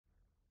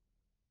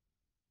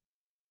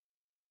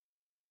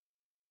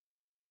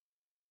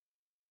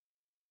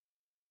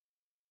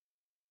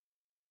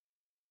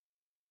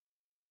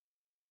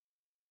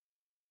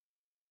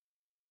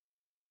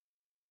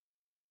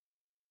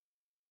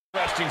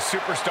Wrestling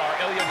superstar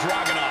Ilja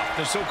Dragunov,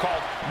 the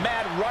so-called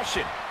Mad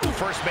Russian, who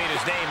first made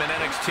his name in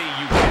NXT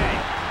UK.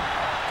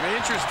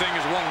 Interesting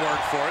is one word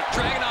for it.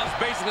 Dragunov's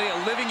basically a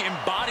living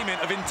embodiment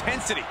of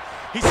intensity.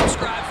 He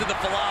subscribes to the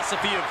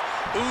philosophy of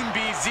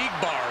Unbi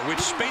Siegbar,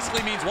 which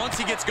basically means once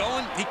he gets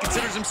going, he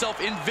considers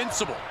himself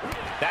invincible.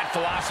 That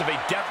philosophy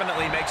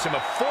definitely makes him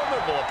a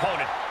formidable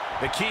opponent.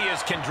 The key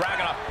is, can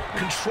Dragunov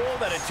control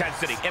that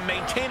intensity and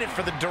maintain it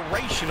for the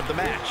duration of the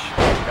match?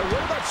 And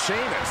what about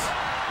Sheamus?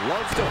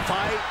 Loves to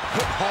fight,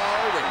 hit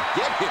hard, and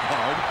get hit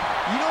hard.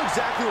 You know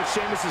exactly what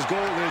Sheamus'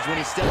 goal is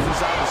when he steps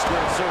inside the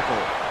square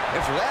circle.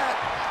 And for that,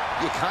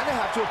 you kind of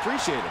have to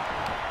appreciate him.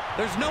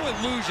 There's no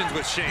illusions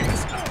with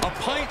Sheamus. A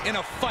pint in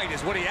a fight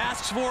is what he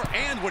asks for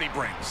and what he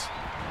brings.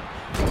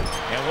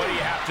 And what do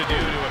you have to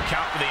do to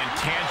account for the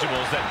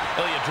intangibles that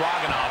Ilja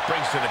Dragunov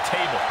brings to the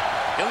table?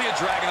 Ilja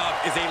Dragunov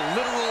is a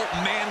literal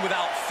man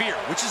without fear,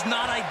 which is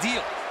not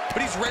ideal.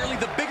 But he's rarely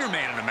the bigger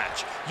man in a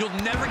match. You'll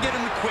never get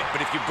him to quit,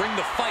 but if you bring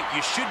the fight, you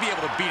should be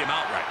able to beat him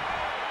outright.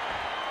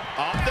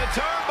 Up the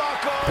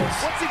turnbuckles!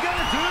 What's he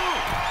gonna do?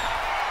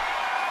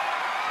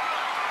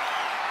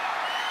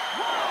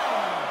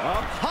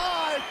 Up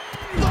high!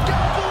 Look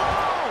out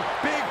below!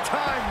 Big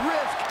time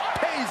risk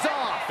pays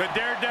off! The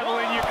daredevil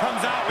in you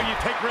comes out when you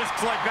take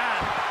risks like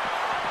that.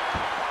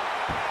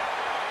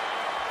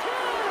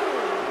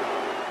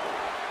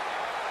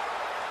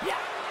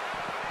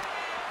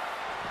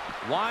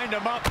 Wind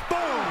him up,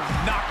 boom!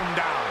 Knock him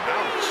down.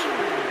 Ouch.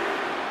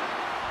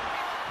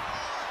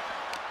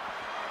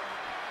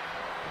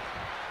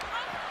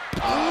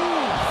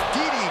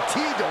 DDT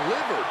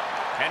delivered.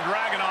 And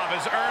Dragunov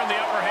has earned the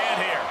upper hand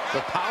here.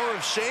 The power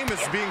of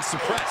Sheamus being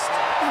suppressed.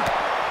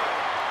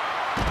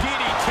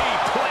 DDT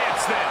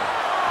plants them.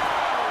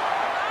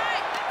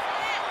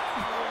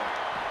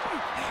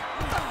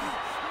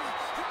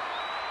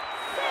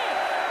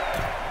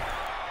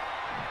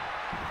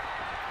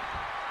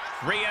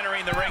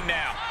 Re-entering the ring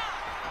now.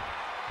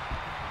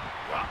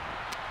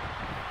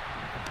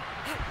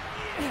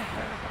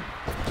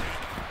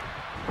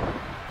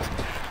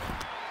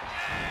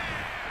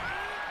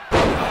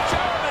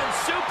 German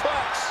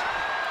suplex.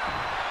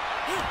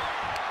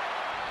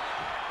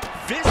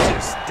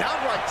 Vicious,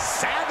 downright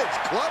savage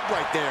club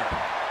right there.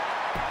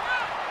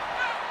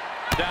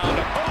 Down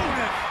to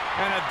opponent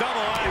and a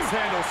double axe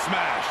handle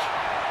smash.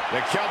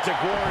 The Celtic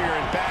Warrior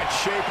in bad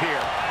shape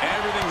here.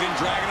 Everything's in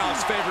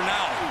Dragunov's favor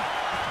now.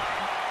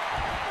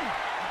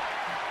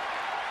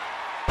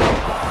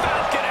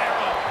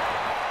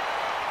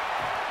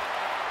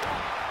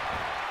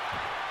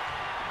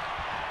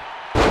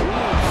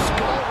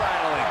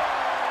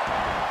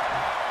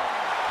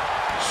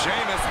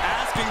 Sheamus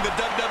asking the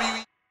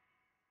WWE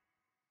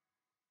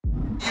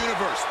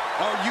Universe,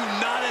 are you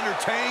not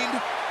entertained?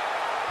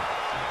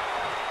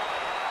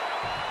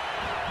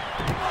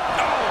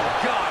 Oh,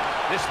 God.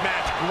 This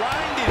match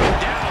grinded him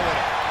down a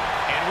little.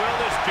 And will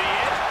this be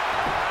it?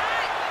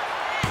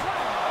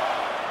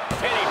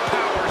 And he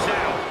powers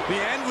out.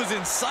 The end was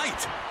in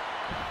sight.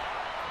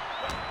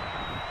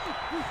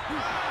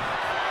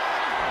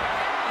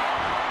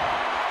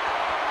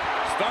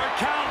 Start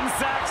counting,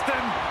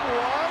 Saxton.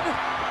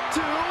 1, 2,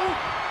 3.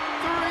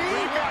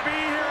 We could be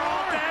here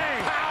all day.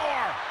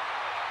 Power.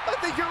 I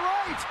think you're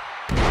right.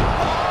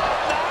 All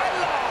night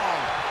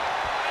long.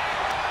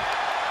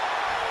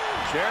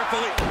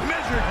 Carefully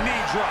measured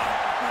knee drop.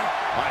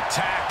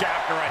 Attack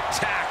after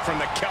attack from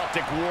the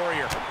Celtic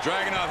Warrior.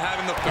 Dragunov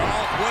having the throw.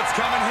 What's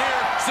coming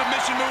here?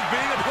 Submission move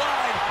being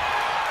applied.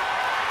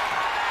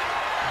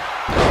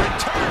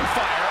 Return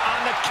fire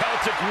on the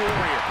Celtic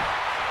Warrior.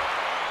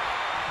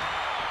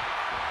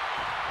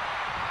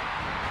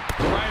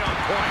 Right on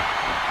point.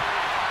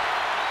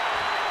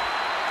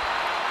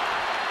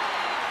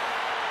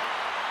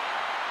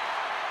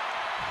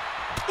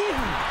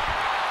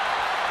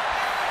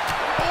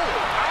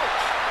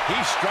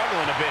 He's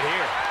struggling a bit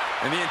here.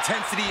 And the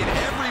intensity in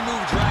every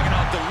move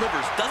Dragunov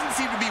delivers doesn't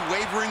seem to be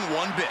wavering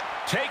one bit.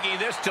 Taking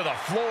this to the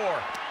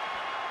floor.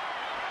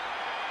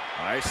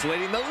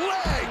 Isolating the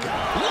leg.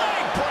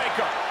 Leg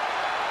breaker.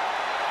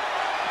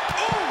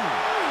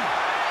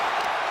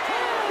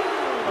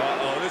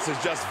 Uh-oh, this is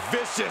just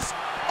vicious.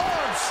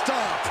 Arm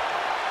stomp.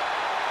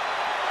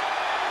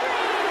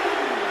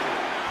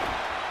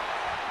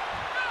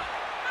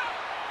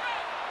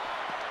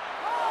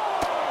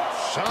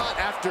 Shot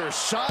after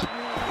shot.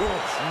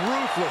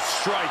 Ruthless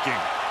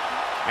striking.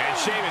 And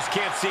Sheamus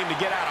can't seem to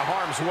get out of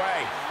harm's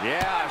way.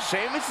 Yeah,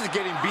 Sheamus is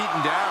getting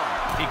beaten down.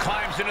 He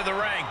climbs into the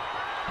ring.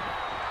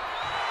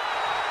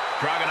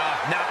 Dragunov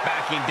not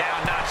backing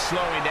down, not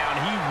slowing down.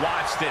 He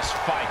wants this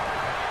fight.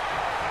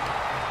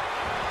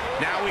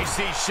 Now we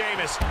see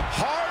Sheamus,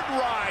 hard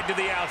ride to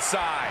the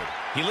outside.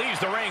 He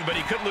leaves the ring, but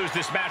he could lose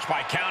this match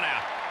by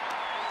countout.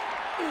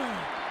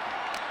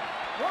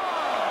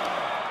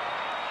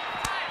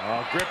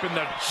 Oh, gripping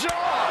the jaw.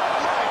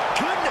 My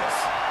goodness,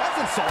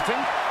 that's insulting.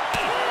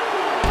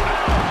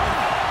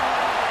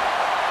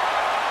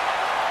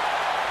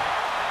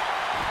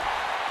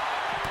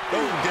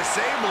 Boom,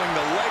 disabling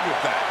the leg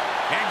with that.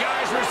 And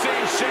guys, we're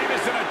seeing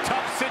Sheamus in a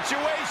tough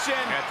situation.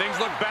 Yeah, things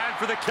look bad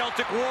for the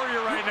Celtic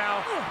Warrior right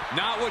now.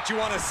 Not what you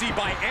want to see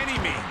by any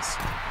means.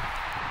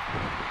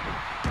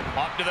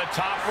 Up to the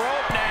top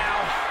rope now.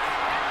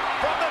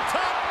 From the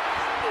top.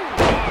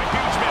 Oh,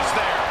 huge miss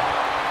there.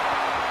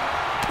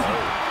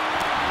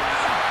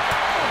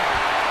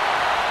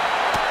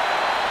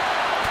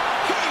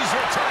 He's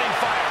returning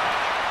fire.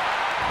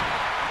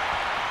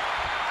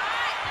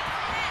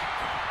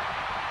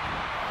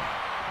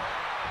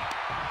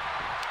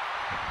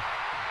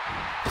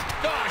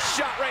 Oh,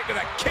 shot right to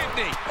the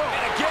kidney.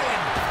 And again.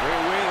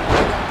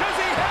 Does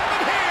he have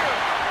it here?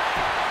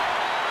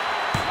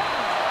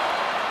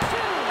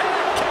 And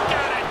a kick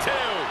out at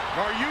two.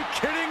 Are you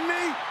kidding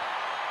me?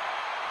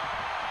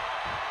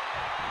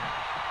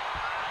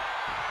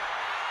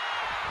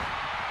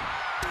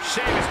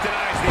 Sheamus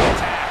denies the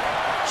attack.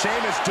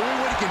 Sheamus doing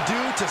what he can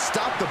do to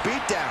stop the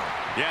beatdown.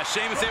 Yeah,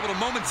 Sheamus able to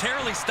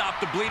momentarily stop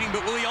the bleeding,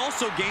 but will he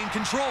also gain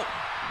control?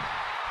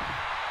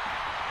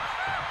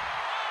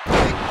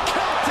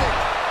 Celtic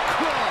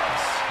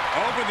cross.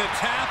 Over the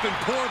tap and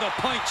pour the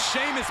punch.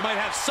 Sheamus might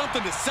have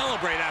something to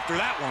celebrate after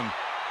that one.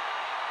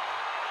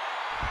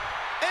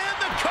 And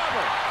the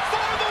cover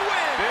for the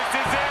win. This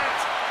is it.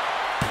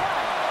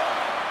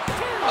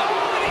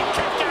 Oh, and he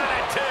kicked out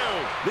at two.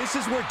 This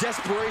is where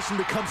desperation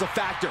becomes a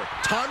factor.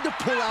 Time to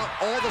pull out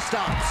all the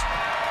stops.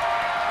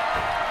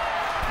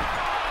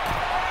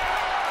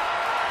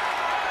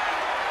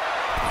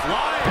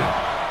 Flying.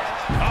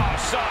 Oh,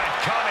 saw it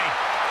coming.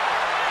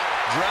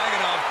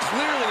 Dragunov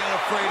clearly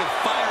unafraid of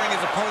firing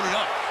his opponent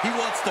up. He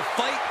wants to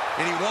fight,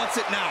 and he wants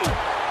it now.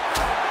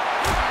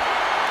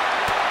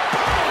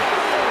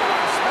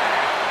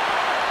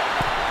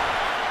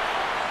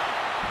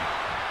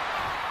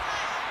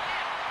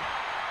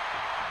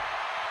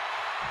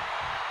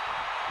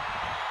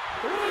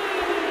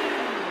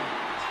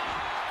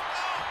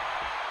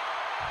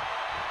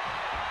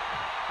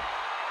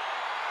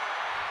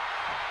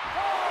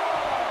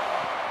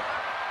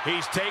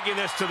 He's taking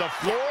this to the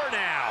floor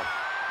now.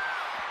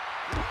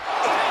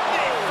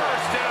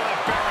 First into the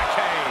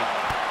barricade.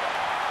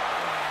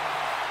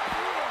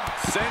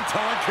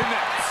 Senton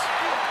connects.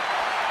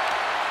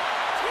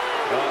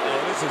 Uh-oh,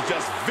 this is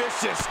just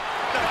vicious.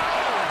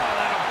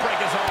 That'll break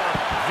his arm.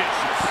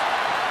 Vicious.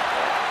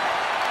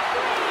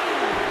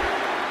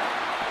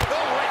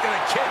 Oh, right to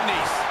the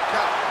kidneys.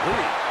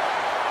 Golly.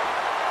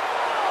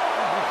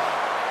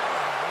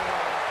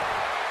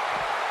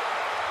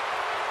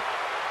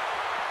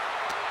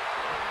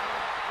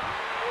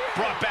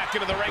 Brought back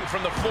into the ring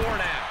from the floor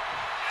now.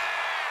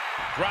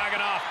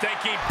 Dragunov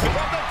taking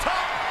from the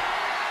top.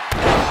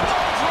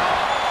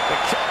 The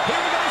kick. Here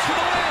he goes for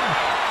the win.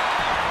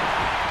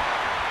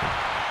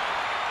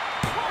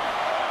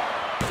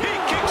 He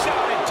kicks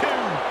out at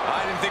two.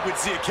 I didn't think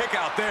we'd see a kick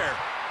out there.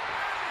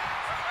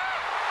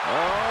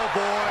 Oh,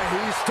 boy,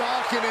 he's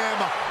stalking him.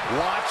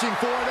 Watching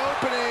for an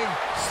opening.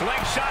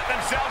 Slingshot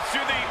themselves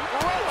through the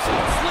ropes.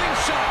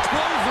 Slingshot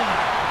closing.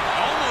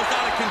 Almost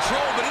out of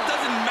control, but it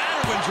doesn't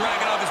matter when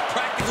Dragunov is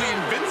practically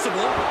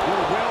invincible.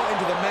 We're well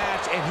into the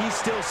match, and he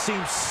still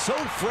seems so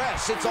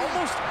fresh. It's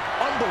almost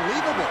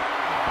unbelievable.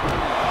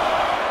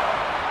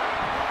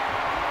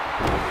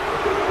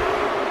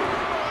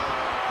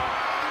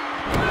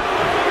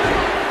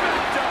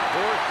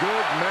 For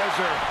good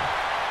measure.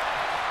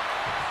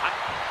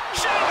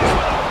 Sheamus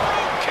with a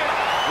rope kick.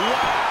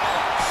 Wow.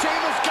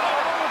 Sheamus got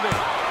all of it.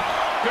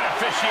 Good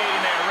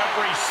officiating there.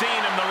 Referee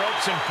seeing him the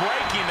ropes and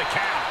breaking the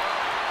count.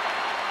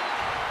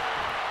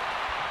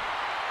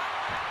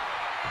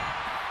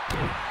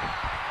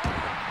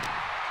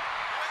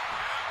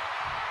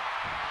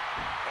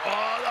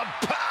 Oh, the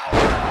power!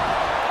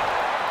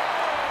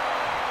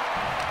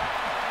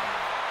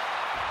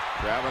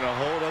 Grabbing a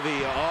hold of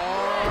the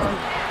arm.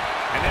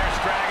 And there's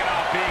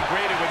Dragunov being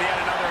greeted with yet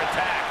another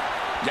attack.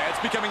 Yeah, it's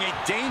becoming a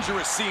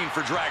dangerous scene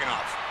for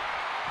Dragunov.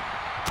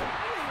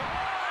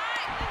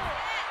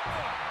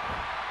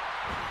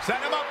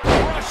 Set him up,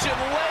 Russian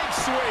leg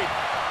sweep.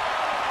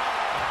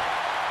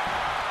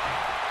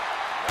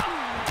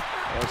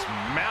 Just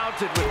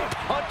mounted with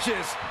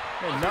punches.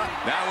 And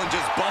That one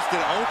just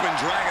busted open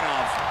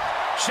Dragunov.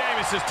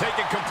 Sheamus has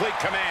taken complete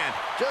command.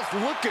 Just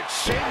look at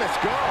Sheamus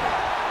go.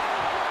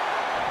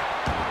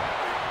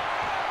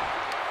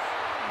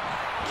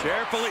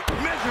 Carefully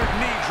measured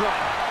knee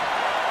drop.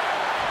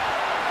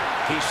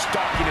 He's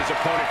stalking his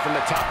opponent from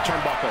the top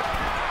turnbuckle.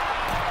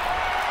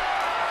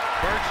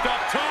 Perched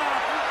up top.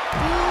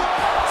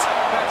 What?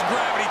 That's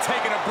gravity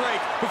taking a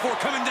break before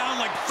coming down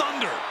like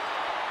thunder.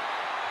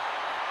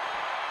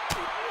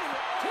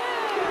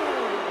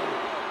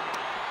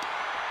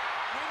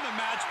 Win the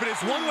match, but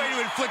it's one way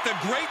to inflict a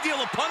great deal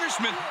of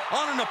punishment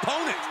on an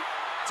opponent.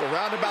 It's a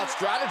roundabout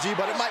strategy,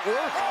 but it might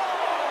work.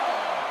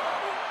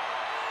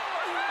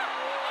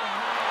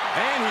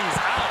 And he's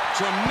out.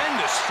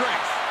 Tremendous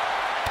strength.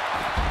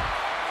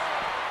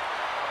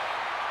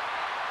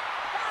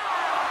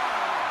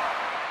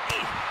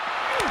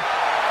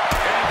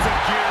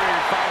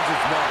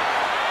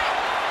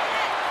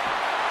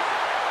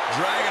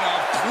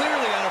 Dragunov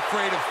clearly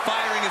unafraid of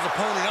firing setting his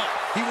opponent up.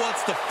 He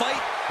wants to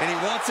fight, and he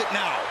wants it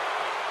now.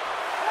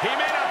 He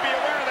may not be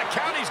aware of the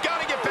count. He's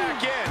got to get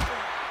back in.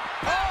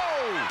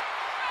 Oh!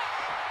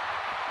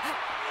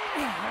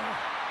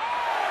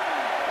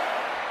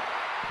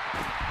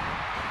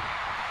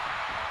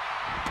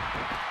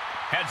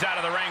 Heads out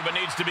of the ring, but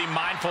needs to be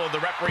mindful of the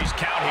referee's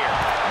count here.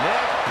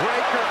 Neck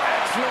breaker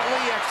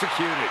excellently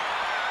executed.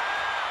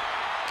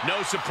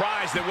 No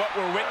surprise that what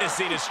we're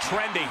witnessing is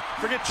trending.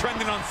 Forget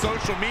trending on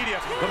social media.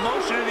 The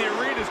motion in the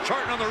arena is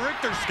charting on the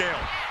Richter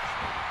scale.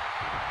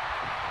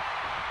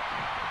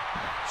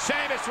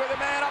 Sheamus with a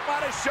man up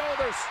on his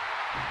shoulders.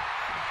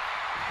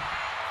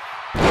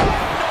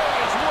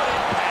 Noise, what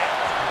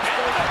impact!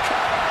 And the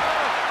cover!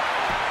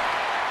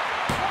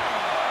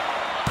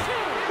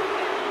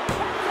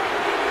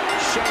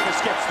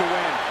 Sheamus gets the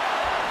win.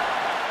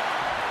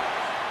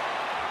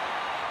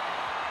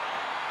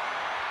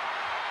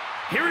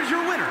 Here is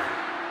your winner,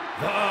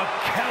 the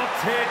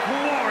Celtic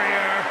Warrior.